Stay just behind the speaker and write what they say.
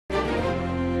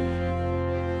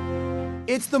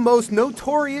It's the most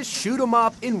notorious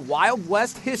shoot-'em-up in Wild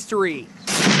West history.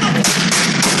 The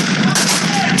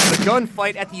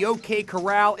gunfight at the OK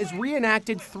Corral is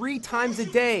reenacted 3 times a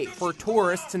day for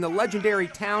tourists in the legendary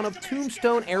town of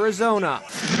Tombstone, Arizona.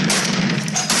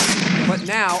 But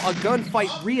now, a gunfight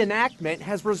reenactment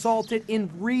has resulted in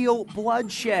real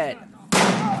bloodshed.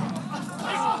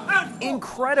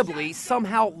 Incredibly,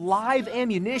 somehow live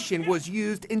ammunition was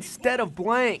used instead of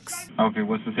blanks. Okay,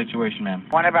 what's the situation, ma'am?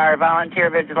 One of our volunteer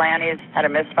vigilantes had a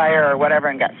misfire or whatever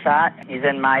and got shot. He's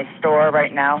in my store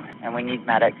right now, and we need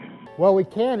medics. Well, we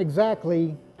can't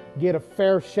exactly get a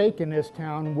fair shake in this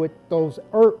town with those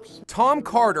ERPs. Tom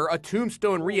Carter, a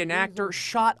Tombstone reenactor,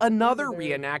 shot another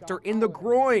reenactor in the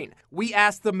groin. We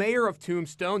asked the mayor of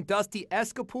Tombstone, Dusty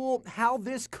Escapool, how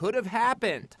this could have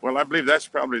happened. Well, I believe that's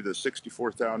probably the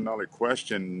 $64,000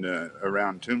 question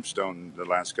around Tombstone the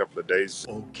last couple of days.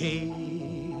 OK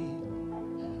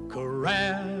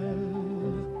Corral.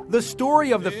 The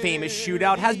story of the famous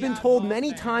shootout has been told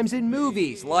many times in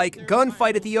movies like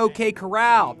Gunfight at the OK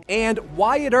Corral and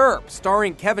Wyatt Earp,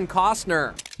 starring Kevin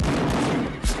Costner.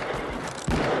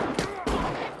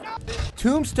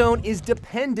 Tombstone is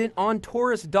dependent on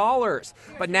tourist dollars,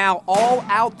 but now all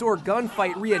outdoor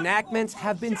gunfight reenactments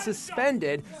have been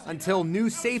suspended until new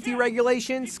safety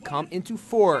regulations come into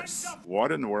force.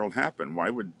 What in the world happened?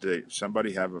 Why would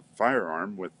somebody have a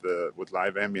firearm with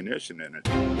live ammunition in it?